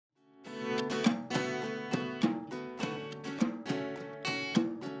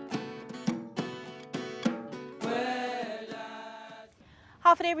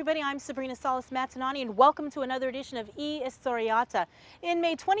Hafa everybody, I'm Sabrina Salas-Matanani and welcome to another edition of Estoria. In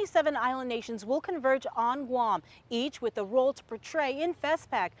May, 27 island nations will converge on Guam, each with a role to portray in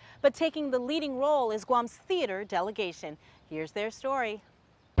FESPAC, but taking the leading role is Guam's theater delegation. Here's their story.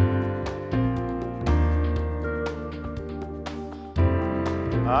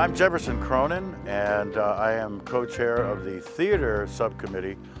 I'm Jefferson Cronin, and I am co-chair of the theater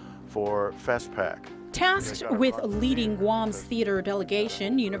subcommittee for FESPAC. Tasked with leading Guam's theater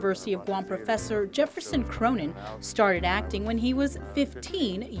delegation, University of Guam professor Jefferson Cronin started acting when he was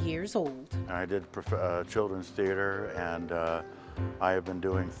 15 years old. I did children's theater, and I have been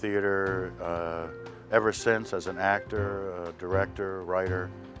doing theater ever since as an actor, director,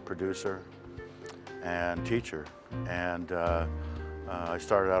 writer, producer, and teacher. And I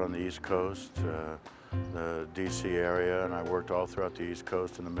started out on the East Coast, the DC area, and I worked all throughout the East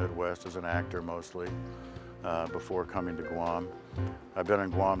Coast and the Midwest as an actor mostly before coming to Guam. I've been in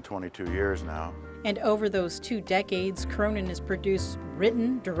Guam 22 years now. And over those 2 decades, Cronin has produced,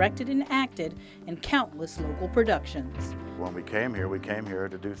 written, directed, and acted in countless local productions. When we came here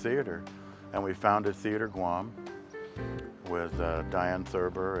to do theater, and we founded Theater Guam with Diane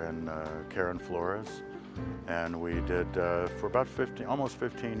Thurber and Karen Flores. And we did, for about almost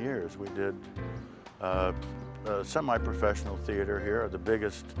 15 years, we did semi-professional theater here. The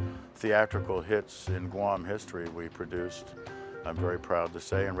biggest theatrical hits in Guam history we produced, I'm very proud to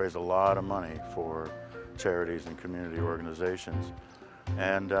say, and raised a lot of money for charities and community organizations.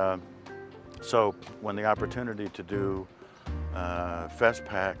 And so when the opportunity to do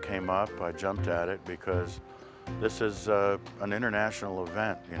FESPAC came up, I jumped at it because this is an international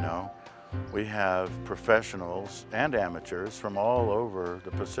event, you know. We have professionals and amateurs from all over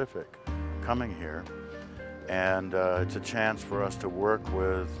the Pacific coming here, and it's a chance for us to work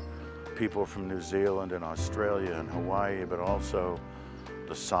with people from New Zealand and Australia and Hawaii, but also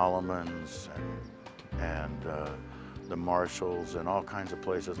the Solomons and the Marshalls and all kinds of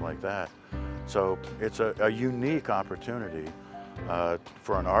places like that. So it's a unique opportunity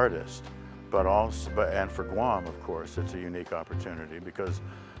for an artist, and for Guam, of course, it's a unique opportunity because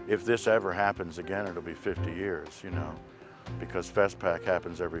if this ever happens again, it'll be 50 years, you know, because FESPAC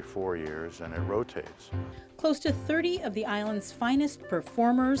happens every 4 years and it rotates. Close to 30 of the island's finest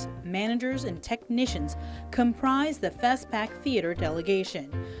performers, managers, and technicians comprise the FESPAC theater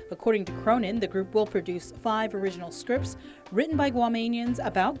delegation. According to Cronin, the group will produce 5 original scripts written by Guamanians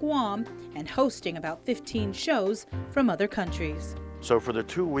about Guam and hosting about 15 shows from other countries. So for the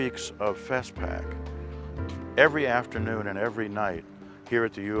 2 weeks of FESPAC, every afternoon and every night here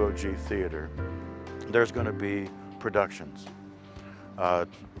at the UOG Theater, there's going to be productions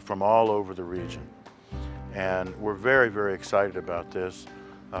from all over the region. And we're very, very excited about this.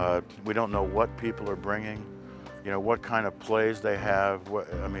 We don't know what people are bringing, you know, what kind of plays they have.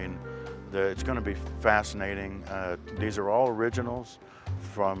 It's going to be fascinating. These are all originals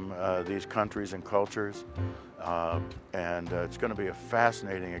from these countries and cultures. And it's going to be a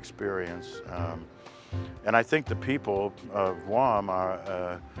fascinating experience. And I think the people of Guam,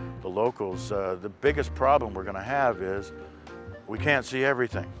 the locals, the biggest problem we're going to have is we can't see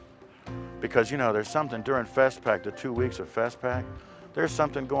everything. Because, you know, there's something during FESPAC, the 2 weeks of FESPAC, there's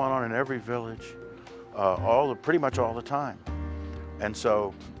something going on in every village, pretty much all the time. And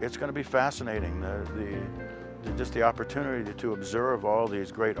so it's going to be fascinating, just the opportunity to observe all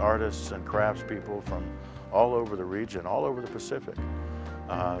these great artists and craftspeople from all over the region, all over the Pacific.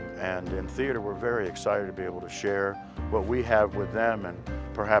 And in theater, we're very excited to be able to share what we have with them and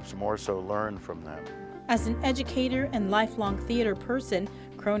perhaps more so learn from them. As an educator and lifelong theater person,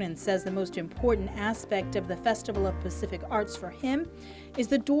 Cronin says the most important aspect of the Festival of Pacific Arts for him is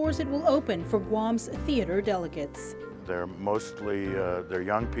the doors it will open for Guam's theater delegates. They're mostly, they're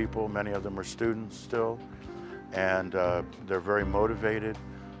young people, many of them are students still, and they're very motivated.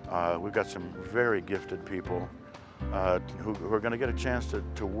 We've got some very gifted people who are going to get a chance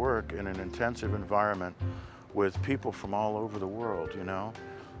to work in an intensive environment with people from all over the world, you know.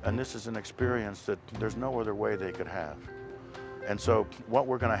 And this is an experience that there's no other way they could have. And so what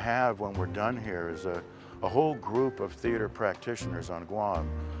we're going to have when we're done here is a whole group of theater practitioners on Guam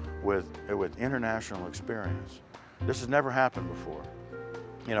with international experience. This has never happened before.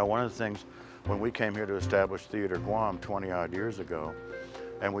 You know, one of the things when we came here to establish Theater Guam 20-odd years ago,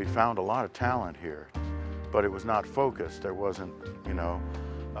 and we found a lot of talent here, but it was not focused. There wasn't, you know,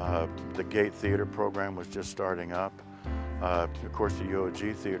 the Gate Theater program was just starting up. Of course, the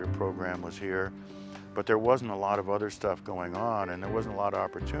UOG Theater program was here, but there wasn't a lot of other stuff going on, and there wasn't a lot of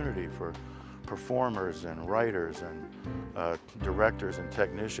opportunity for performers and writers and directors and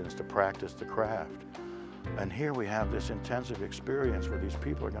technicians to practice the craft. And here we have this intensive experience where these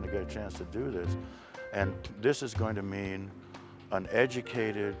people are going to get a chance to do this. And this is going to mean an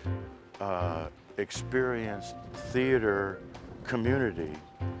educated, experienced theater community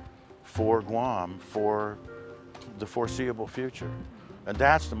for Guam for the foreseeable future. And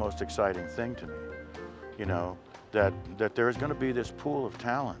that's the most exciting thing to me, you know, that there is going to be this pool of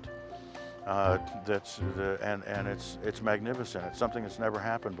talent and it's magnificent. It's something that's never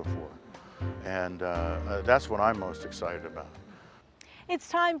happened before. And that's what I'm most excited about. It's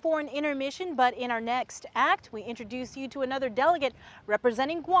time for an intermission, but in our next act, we introduce you to another delegate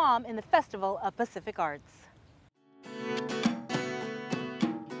representing Guam in the Festival of Pacific Arts.